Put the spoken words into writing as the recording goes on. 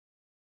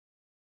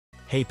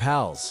Hey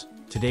pals!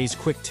 Today's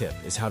quick tip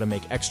is how to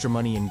make extra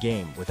money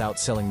in-game without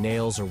selling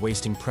nails or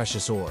wasting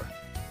precious ore.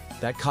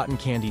 That cotton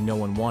candy no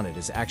one wanted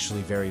is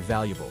actually very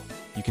valuable.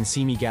 You can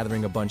see me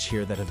gathering a bunch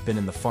here that have been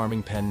in the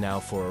farming pen now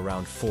for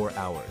around 4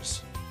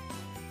 hours.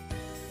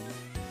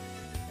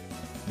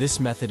 This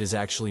method is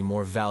actually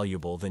more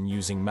valuable than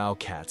using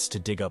mowcats to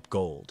dig up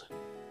gold.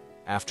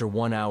 After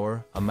 1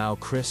 hour, a mow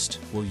crist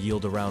will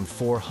yield around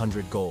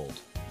 400 gold,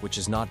 which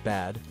is not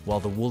bad, while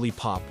the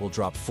Woolipop will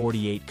drop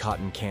 48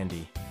 cotton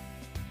candy.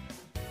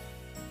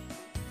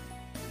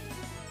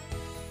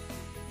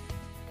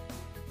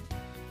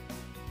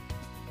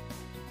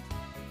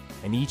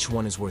 And each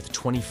one is worth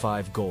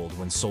 25 gold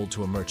when sold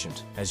to a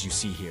merchant, as you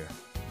see here.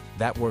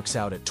 That works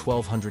out at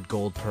 1200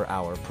 gold per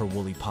hour per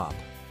Woolipop.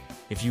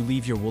 If you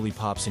leave your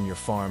Woolipops in your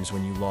farms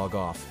when you log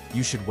off,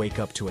 you should wake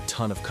up to a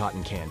ton of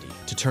cotton candy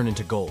to turn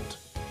into gold.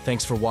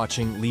 Thanks for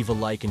watching, leave a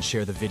like and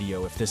share the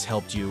video if this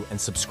helped you, and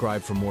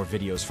subscribe for more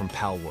videos from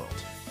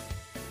Palworld.